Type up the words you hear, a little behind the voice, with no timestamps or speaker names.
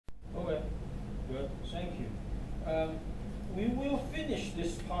we will finish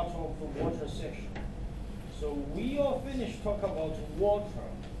this part of the water section. So we are finished talk about water,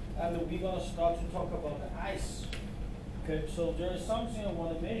 and we're going to start to talk about the ice. Okay, so there is something I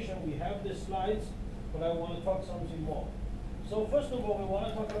want to mention. We have the slides, but I want to talk something more. So first of all, we want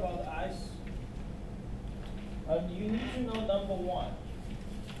to talk about ice. And you need to know number one.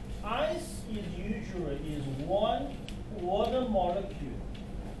 Ice is usually one water molecule,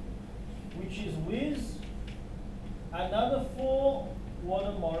 which is with another 4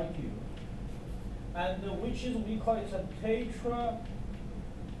 water molecule, and which is, we call it a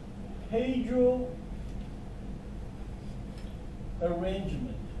tetrahedral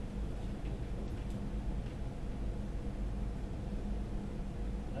arrangement.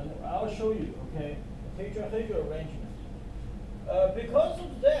 And I'll show you, okay, tetrahedral arrangement. Because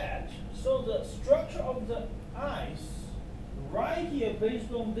of that, so the structure of the ice, right here,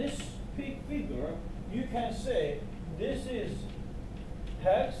 based on this figure, you can say this is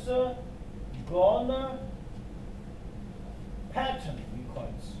hexagonal pattern, we call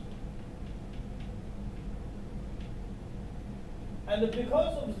it. And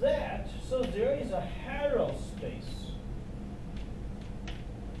because of that, so there is a halo space.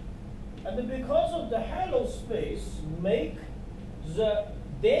 And because of the halo space, make the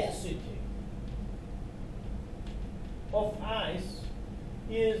density of ice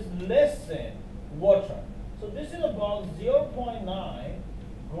is less than water. So this is about 0.9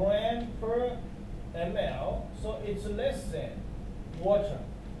 gram per ml. So it's less than water,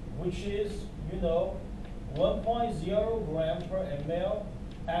 which is, 1.0 gram per ml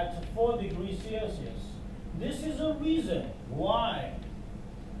at 4 degrees Celsius. This is a reason why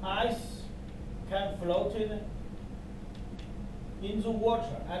ice can float in the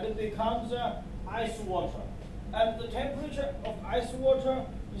water, and it becomes ice water. And the temperature of ice water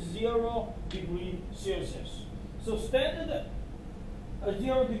is 0 degrees Celsius. So standard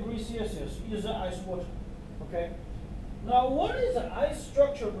 0 degrees Celsius is ice water. Okay. Now, what is the ice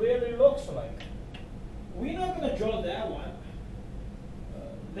structure really looks like? We're not going to draw that one.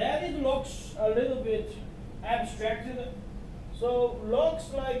 That it looks a little bit abstracted. So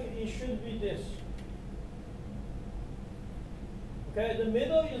looks like it should be this. Okay, the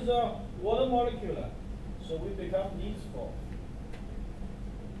middle is a water molecule. So we become these 4.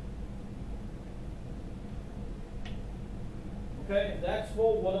 Okay, that's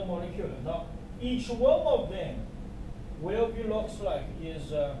 4 water molecules. Now, each one of them will be looks like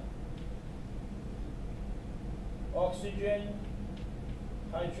is oxygen,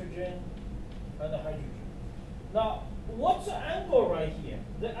 hydrogen, and hydrogen. Now, what's the angle right here?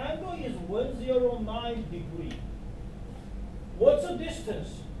 The angle is 109 degrees. What's the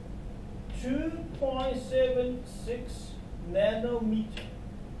distance? 2.76 nanometer.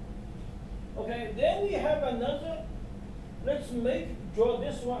 Okay, then we have another. Let's draw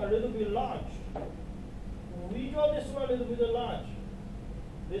this one a little bit large. When we draw this one a little bit large,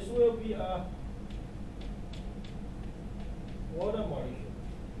 this will be a water molecule.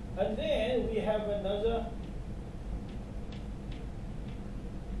 And then we have another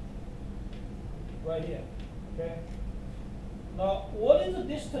right here. Okay. Now, what is the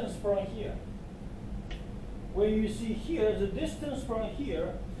distance from here? When you see here, the distance from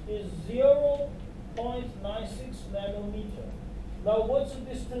here is 0.96 nanometer. Now, what's the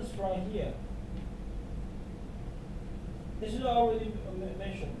distance from here? This is already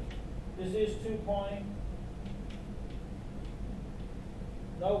mentioned. This is 2 point.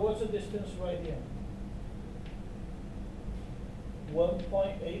 Now, what's the distance right here?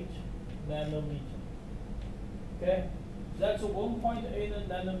 1.8 nanometer. Okay? That's a 1.8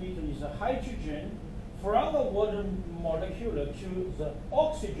 nanometer is a hydrogen from a water molecule to the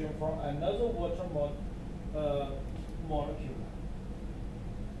oxygen from another water molecule.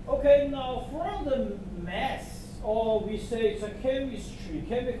 Okay, now from the mass, or we say it's a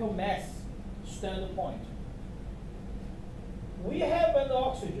chemical mass standpoint, we have an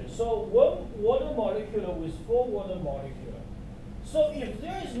oxygen. So one water molecule with 4 water molecules. So if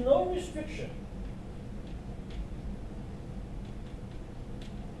there is no restriction,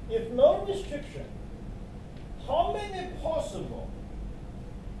 how many possible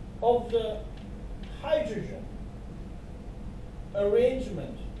of the hydrogen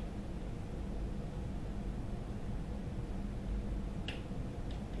arrangement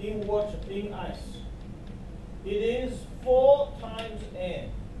in water, in ice? It is 4 times n.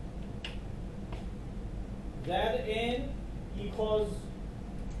 That n equals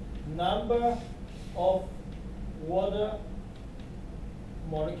number of water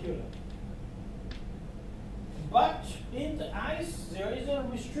molecule. But in the ice, there is a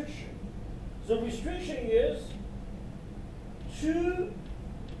restriction. The restriction is 2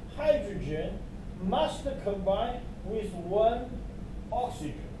 hydrogen must combine with 1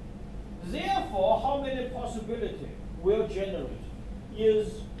 oxygen. Therefore, how many possibilities will generate?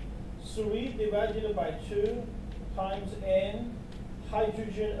 Is 3 divided by 2 times n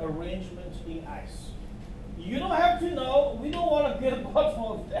hydrogen arrangement in ice. You don't have to know. We don't want to get a bottom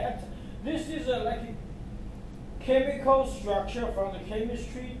of that. This is like a chemical structure from the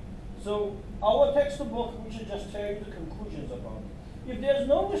chemistry. So our textbook, we should just tell you the conclusions about it. If there's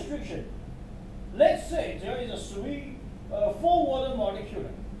no restriction, let's say there is a 4 water molecule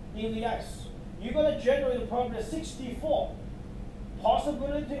in the ice. You're going to generate probably 64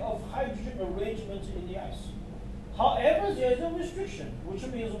 possibility of hydrogen arrangement in the ice. However, there is a restriction, which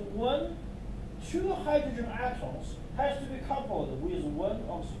means 2 hydrogen atoms has to be coupled with 1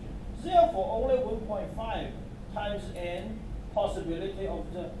 oxygen. Therefore, only 1.5 times n possibility of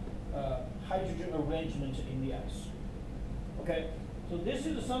the hydrogen arrangement in the ice. Okay, so this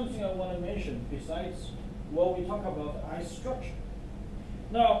is something I want to mention besides what we talk about ice structure.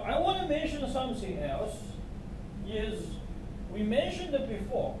 Now, I want to mention something else. Is we mentioned it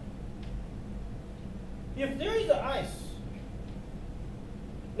before. If there is ice,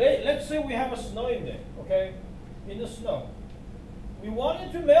 let's say we have a snow in there, okay? In the snow. We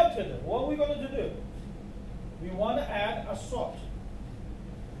wanted to melt it. What are we going to do? We want to add a salt.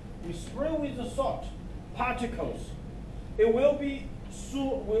 We spray with the salt particles. It will be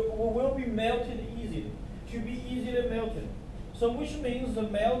melted easily. To be easily melted. So which means the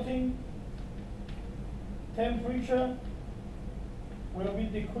melting temperature will be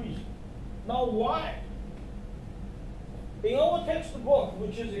decreased. Now why? In our textbook,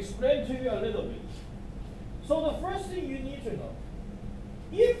 which is explained to you a little bit. So the first thing you need to know,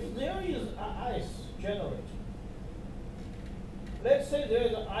 if there is an ice generated, let's say there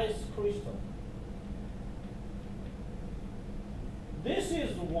is an ice crystal. This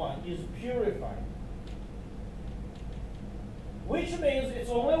is purified, which means it's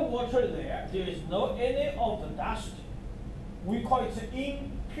only water there. There is no any of the dust. We call it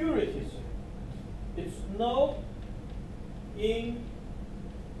impurities. It's no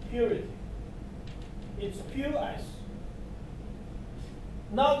impurity. It's pure ice.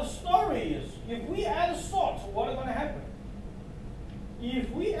 Now the story is, if we add salt, what is going to happen? If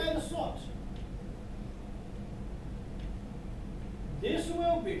we add salt, this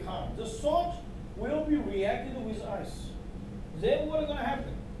will become, the salt will be reacted with ice. Then what is going to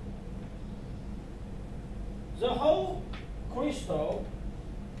happen? The whole crystal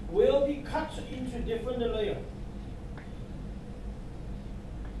will be cut into different layers.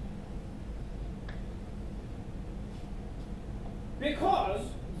 Because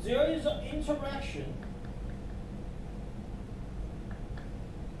there is an interaction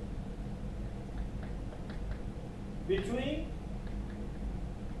between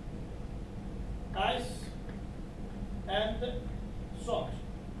ice and salt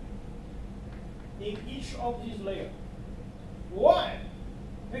in each of these layers. Why?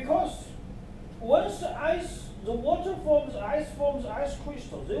 Because once the water forms ice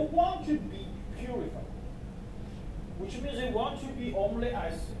crystals, they want to be purified, which means they want to be only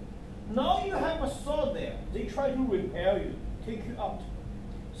ice. Now you have a salt there, they try to repel you, take you out.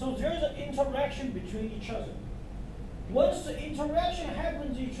 So there is an interaction between each other. Once the interaction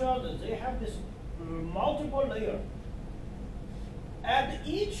happens with each other, they have this multiple layers. At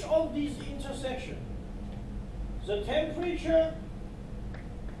each of these intersections, the temperature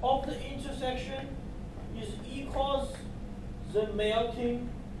of the intersection is equals the melting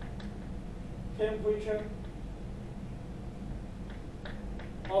temperature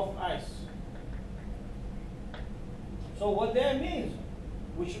of ice. So what that means,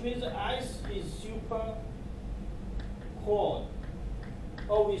 which means the ice is super cold,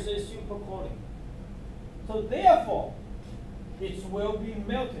 or we say super cooling. So therefore, it will be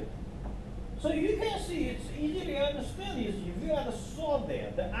melted. So you can see it's easy to understand is if you add salt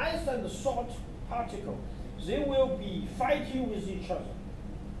there, the ice and the salt particle, they will be fighting with each other.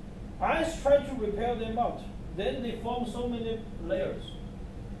 Ice try to repel them out. Then they form so many layers.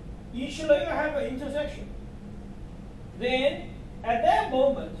 Each layer have an intersection. Then at that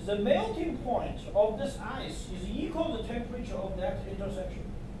moment, the melting point of this ice is equal to the temperature of that intersection.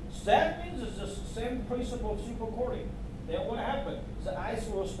 So that means it's the same principle of supercooling. Then what happens? The ice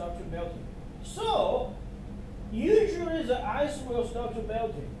will start to melt. So usually the ice will start to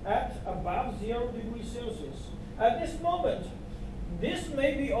melt at above 0 degrees Celsius. At this moment, this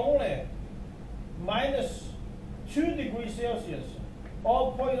may be only minus 2 degrees Celsius,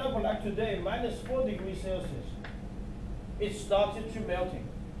 or for example, like today, minus 4 degrees Celsius. It started to melting.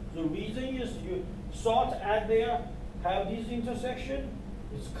 The reason is you salt add there, have this intersection,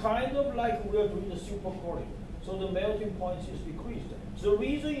 it's kind of like we're doing the supercooling. So the melting point is decreased. The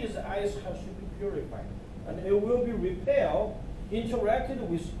reason is ice has to be purified, and it will be repelled, interacted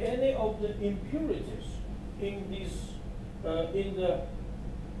with any of the impurities in this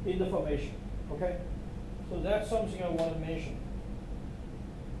in the formation. Okay, so that's something I want to mention.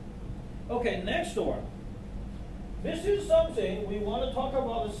 Okay, next one. This is something we want to talk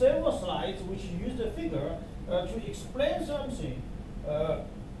about several slides which use the figure to explain something.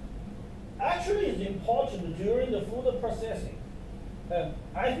 Actually, it's important during the food processing.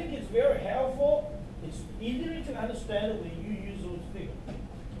 I think it's very helpful. It's easy to understand when you use those figures.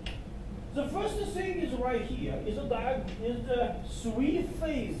 The first thing is right here is the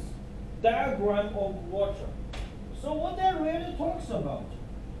three-phase diagram of water. So what that really talks about?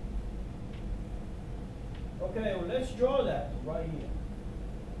 Okay, well, let's draw that right here.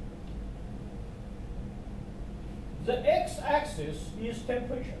 The x-axis is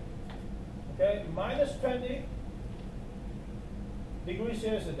temperature. Okay, minus 20 degrees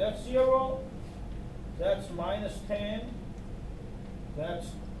Celsius, that's 0. That's minus 10. That's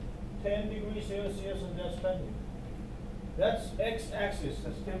 10 degrees Celsius, and that's 20. That's x-axis,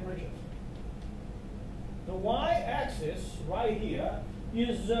 that's temperature. The y-axis right here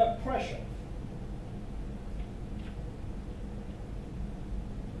is pressure.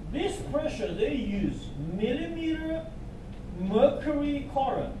 This pressure, they use millimeter mercury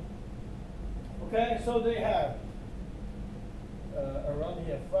current. Okay, so they have around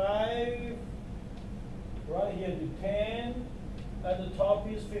here 5, right here to 10, and the top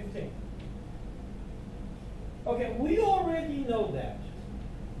is 15. Okay, we already know that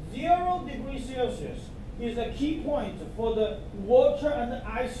 0 degrees Celsius is a key point for the water and the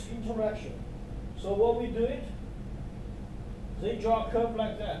ice interaction. So what we do it, they draw a curve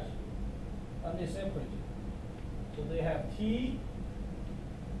like that, and they separate it. So they have T,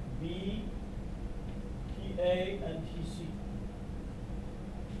 B, TA, and TC.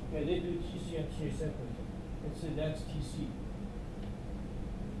 Okay, they do TC and TA separately. Let's say that's TC,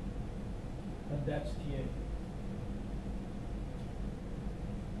 and that's TA.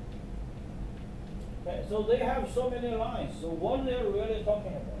 Okay, so they have so many lines. So what they're really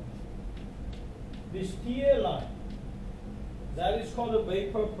talking about, this TA line, that is called a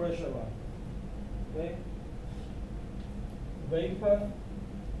vapor pressure line. Okay? Vapor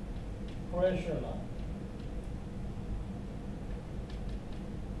pressure line.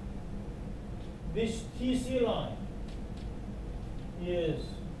 This TC line is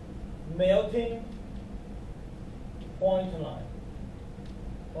melting point line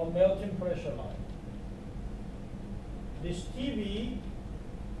or melting pressure line. This TB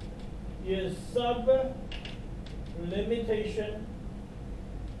is sub-limitation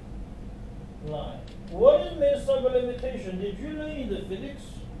line. What is means sub-limitation? Did you learn in the physics?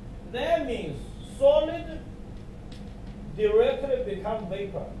 That means solid directly become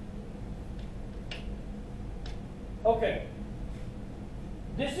vapor. Okay.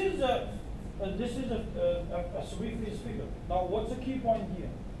 This is a three-phase figure. Now, what's the key point here?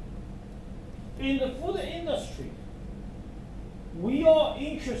 In the food industry, we are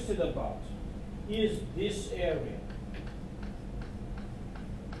interested about is this area.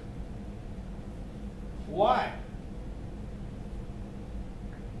 Why?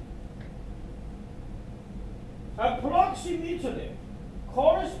 Approximately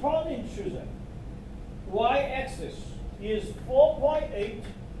corresponding to the y-axis is 4.8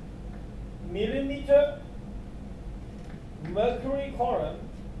 millimeter mercury current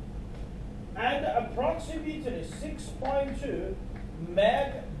and approximately 6.2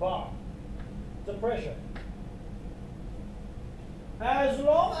 meg bar, the pressure. As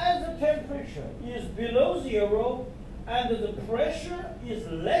long as the temperature is below 0 and the pressure is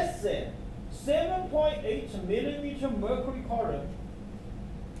less than 7.8 millimeter mercury current,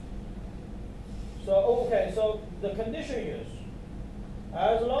 so okay, so the condition is,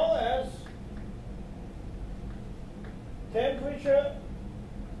 as long as temperature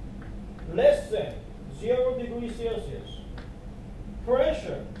less than 0 degrees Celsius,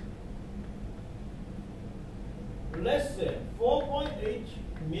 pressure less than 4.8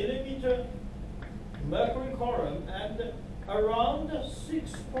 millimeter mercury current and around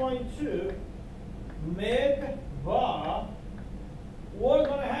 6.2 meg bar, what's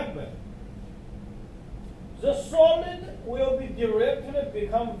going to happen? The solid will be directly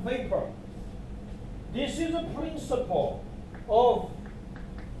become vapor. This is a principle of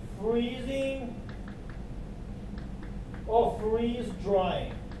freezing or freeze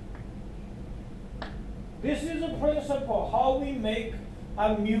drying. This is a principle how we make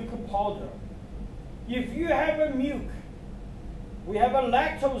a milk powder. If you have a milk, we have a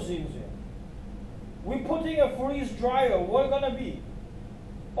lactose in there. We're putting a freeze dryer, what's gonna be?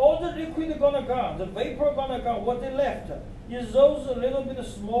 All the liquid gonna gone, the vapor gonna gone. What they left is those a little bit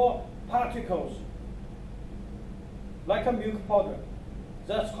small particles, like a milk powder.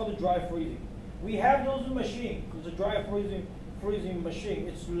 That's called dry freezing. We have those machines, the dry freezing machine.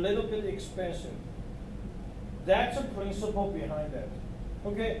 It's a little bit expensive. That's the principle behind that.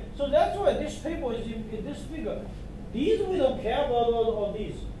 Okay, so that's why this table is in this figure. These we don't care about all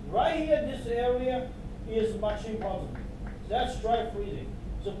these. Right here, this area is much important. That's dry freezing.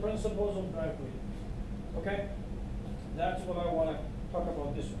 The principles of dry freezing. Okay, that's what I want to talk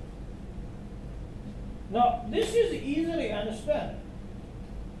about this one. Now, this is easily understood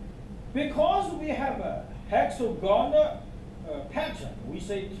because we have a hexagonal pattern. We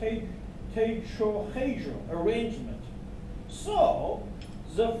say tetrahedral arrangement. So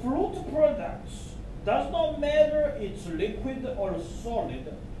the fruit products does not matter it's liquid or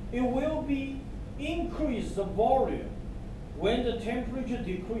solid. It will be increase the volume when the temperature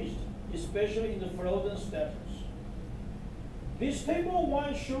decreased, especially in the frozen status. This table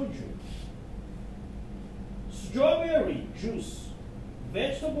 1 showed you strawberry juice,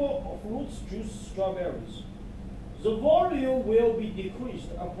 vegetable or fruits juice strawberries. The volume will be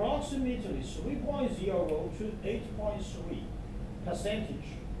decreased approximately 3.0 to 8.3%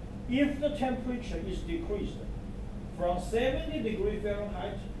 if the temperature is decreased from 70 degrees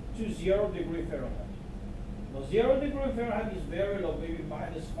Fahrenheit to 0 degrees Fahrenheit. Now 0 degrees Fahrenheit is very low, maybe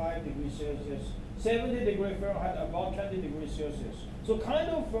 -5 degrees Celsius. 70 degrees Fahrenheit, about 20 degrees Celsius. So kind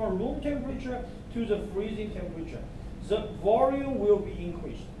of from room temperature to the freezing temperature, the volume will be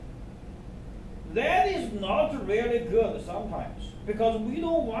increased. That is not really good sometimes, because we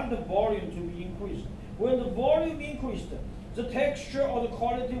don't want the volume to be increased. When the volume increased, the texture or the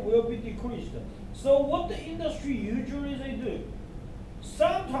quality will be decreased. So what the industry usually they do,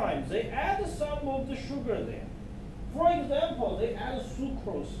 sometimes they add some of the sugar there. For example, they add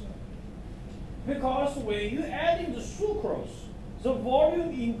sucrose. Because when you add in the sucrose, the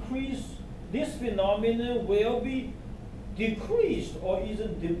volume increase, this phenomenon will be decreased or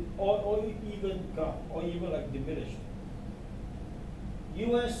even like diminished. You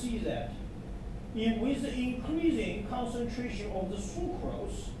will see that with the increasing concentration of the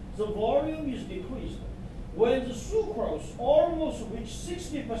sucrose, the volume is decreased. When the sucrose almost reach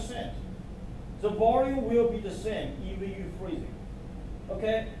 60%, the volume will be the same even you freezing.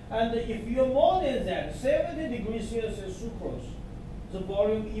 Okay, and if you're more than that, 70 degrees Celsius sucrose, the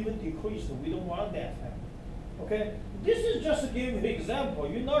volume even decreased. We don't want that. Okay, this is just to give you an example.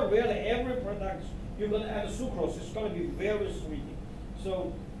 You're not really every product you're going to add sucrose. It's going to be very sweet.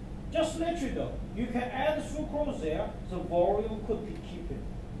 So just let you know, you can add sucrose there. The volume could be keeping.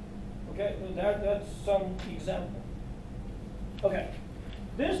 Okay, so that's some example. Okay,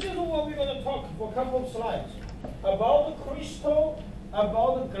 this is what we're going to talk for a couple of slides about the crystal,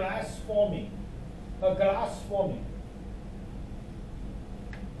 about the glass forming, glass forming.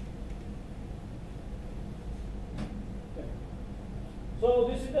 Okay. So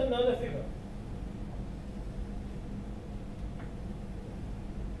this is another figure.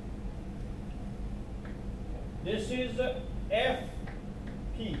 This is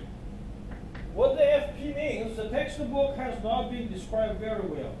FP. What the FP means, the textbook has not been described very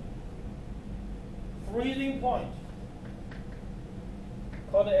well. Freezing point,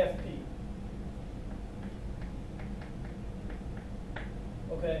 called the FP.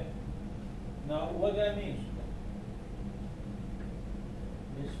 Okay, now what that means?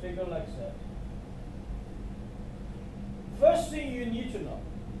 This figure like that. First thing you need to know,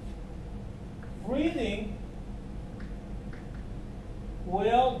 freezing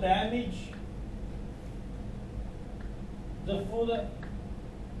will damage the food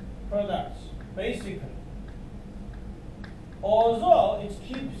products, basically. Although it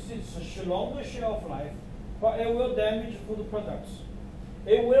keeps its longer shelf life, but it will damage food products.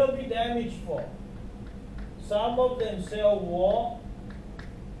 It will be damaged for some of them cell wall,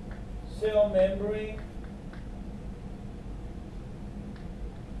 cell membrane,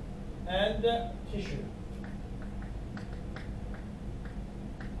 and tissue.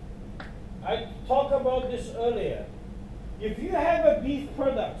 I talked about this earlier. If you have a beef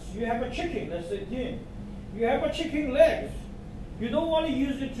products, you have a chicken, let's say tin, you have a chicken legs, you don't want to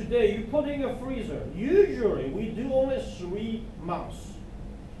use it today, you put in a freezer. Usually we do only 3 months.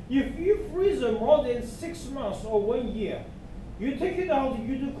 If you freeze it more than 6 months or 1 year, you take it out,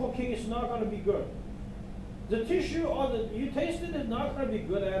 you do cooking, it's not going to be good. The tissue or you taste it is not going to be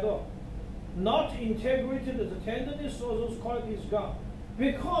good at all. Not integrated, the tenderness or those qualities gone.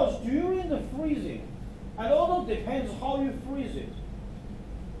 Because during the freezing, And also depends how you freeze it.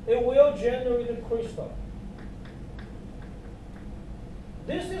 It will generate a crystal.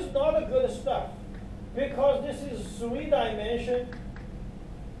 This is not a good stuff because this is 3-dimension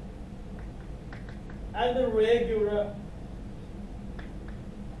and a regular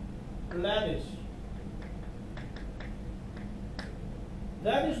lattice.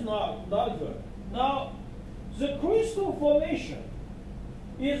 That is not good. Now, the crystal formation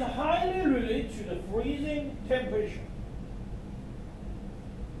is highly related to the freezing temperature.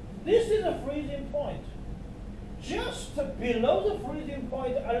 This is a freezing point. Just below the freezing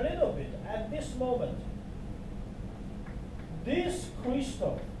point a little bit at this moment, this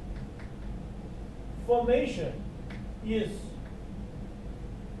crystal formation is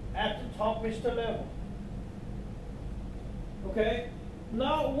at the topmost level. Okay?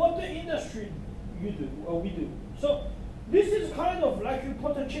 Now, what the industry we do. So, this is kind of like you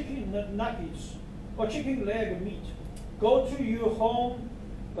put a chicken nuggets or chicken leg meat. Go to your home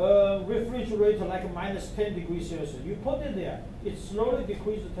refrigerator like -10°C. You put it there. It slowly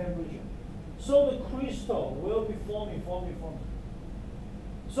decreases the temperature. So the crystal will be forming.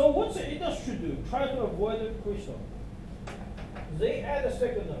 So what's the industry do? Try to avoid the crystal. They add a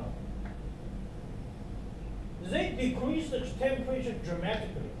second law. They decrease the temperature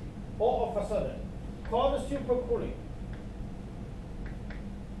dramatically, all of a sudden, called supercooling.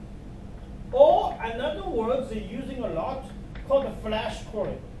 Or, in other words, they're using a lot called flash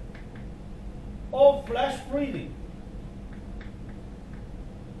cooling or flash freezing.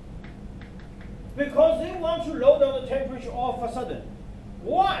 Because they want to lower down the temperature all of a sudden.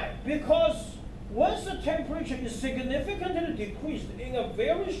 Why? Because once the temperature is significantly decreased in a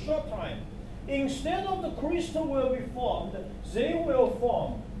very short time, instead of the crystal will be formed, they will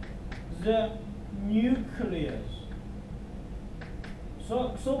form the nucleus.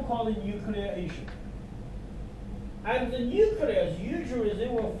 So-called nucleation. And the nucleus, usually they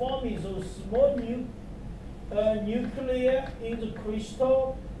will form in those small nuclei in the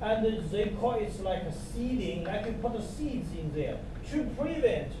crystal, and they call it like a seeding, like you put the seeds in there to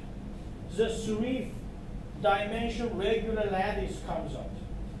prevent the 3-dimensional regular lattice comes out.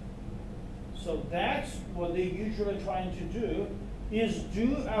 So that's what they're usually trying to do, is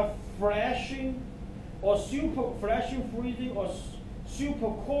do a flashing or super flashing freezing or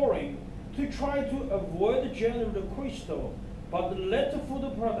super coring to try to avoid generate the crystal, but let the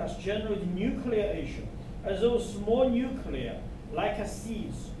food products generate nucleation, as those small nuclei, like a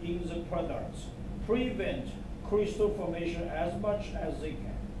seeds in the products, prevent crystal formation as much as they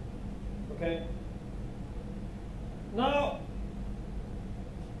can. Okay? Now,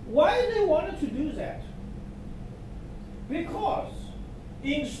 why they wanted to do that? Because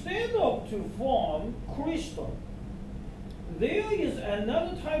instead of to form crystal, there is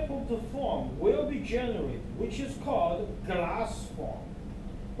another type of the form will be generated, which is called glass form.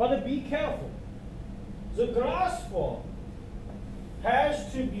 But be careful. The glass form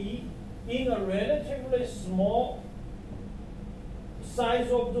has to be in a relatively small size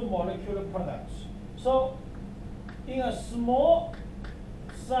of the molecular products. So, in a small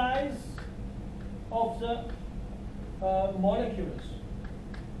size of the molecules.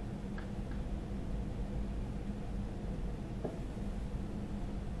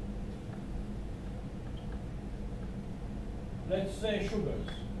 Let's say sugars.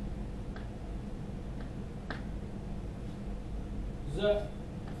 The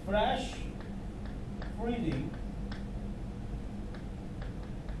flash freezing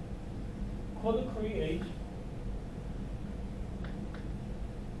could create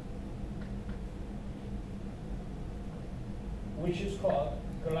which is called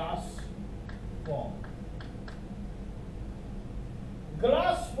glass form.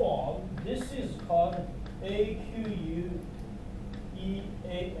 Glass form, this is called AQUEAS,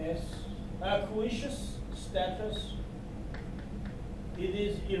 aqueous status. It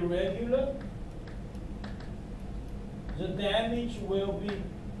is irregular. The damage will be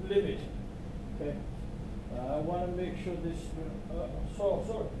limited. Okay. I want to make sure this.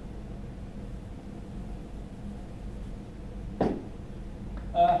 Sorry.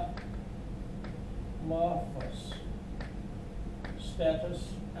 Amorphous status,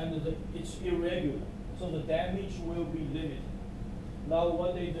 and it's irregular, so the damage will be limited. Now,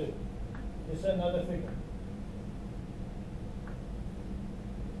 what they do? It's another figure.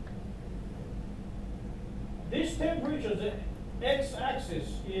 This temperature, the x-axis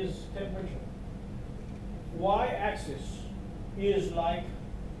is temperature. Y-axis is like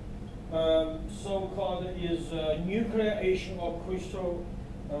so-called is nucleation or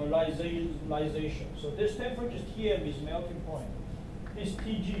crystallization. So this temperature here is melting point. It's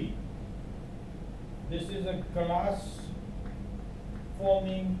Tg. This is a glass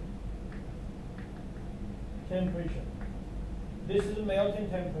forming temperature. This is melting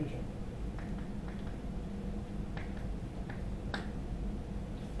temperature.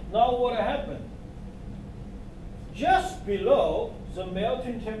 Now what happened? Just below the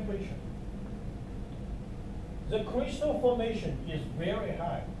melting temperature, the crystal formation is very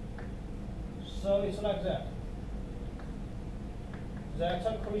high. So it's like that. That's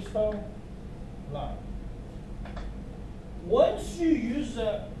a crystal line. Once you use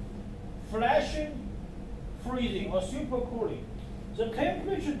a flashing, freezing, or supercooling, the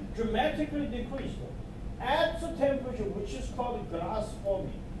temperature dramatically decreased. At the temperature, which is called glass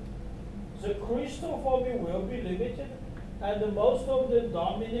forming, the crystal forming will be limited, and the most of the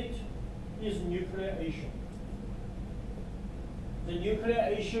dominant is nucleation. The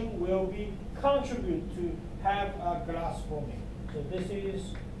nucleation will be contribute to have a glass forming. So this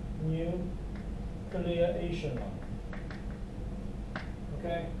is nucleation line.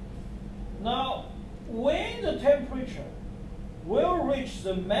 Okay. Now, when the temperature will reach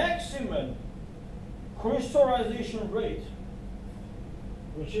the maximum crystallization rate,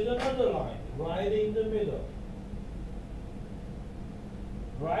 which is another line, right in the middle.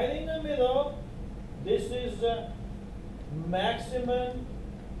 Right in the middle, this is the maximum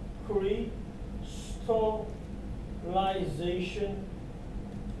crystallization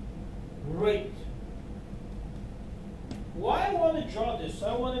rate. Why I want to draw this?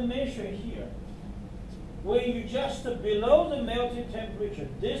 I want to mention here, when you just below the melting temperature,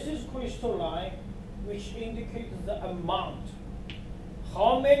 this is crystal line, which indicates the amount.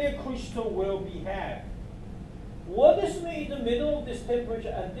 How many crystal will be had? What is mean in the middle of this temperature?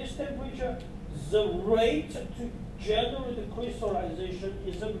 At this temperature, the rate to generate the crystallization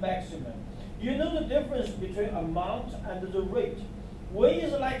is the maximum. You know the difference between amount and the rate. Rate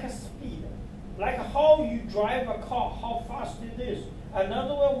is like a speed, like how you drive a car, how fast it is.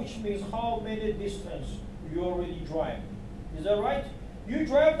 Another one, which means how many distance you already drive. Is that right? You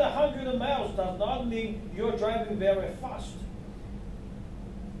drive the 100 miles does not mean you're driving very fast.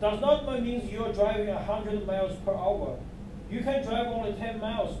 Does not mean you're driving 100 miles per hour. You can drive only 10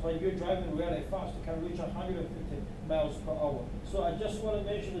 miles, but you're driving really fast. You can reach 150 miles per hour. So I just want to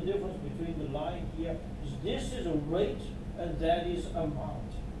mention the difference between the line here. This is a rate, and that is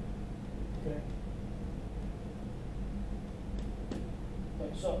amount. Okay.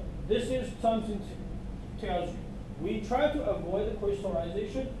 Okay, so this is something to tells you. We try to avoid the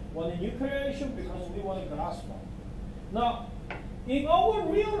crystallization or the nucleation because we want a glass form. Now, in our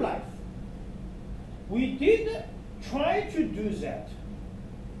real life, we did try to do that.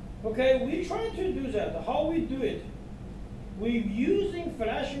 Okay, we try to do that. How we do it? We're using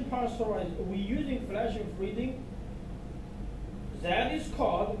flashing pasteurization. We're using flashing freezing. That is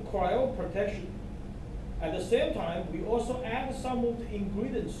called cryoprotection. At the same time, we also add some of the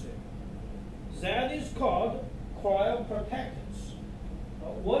ingredients. That is called cryoprotectants.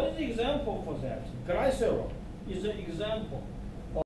 What is the example for that? Glycerol is an example.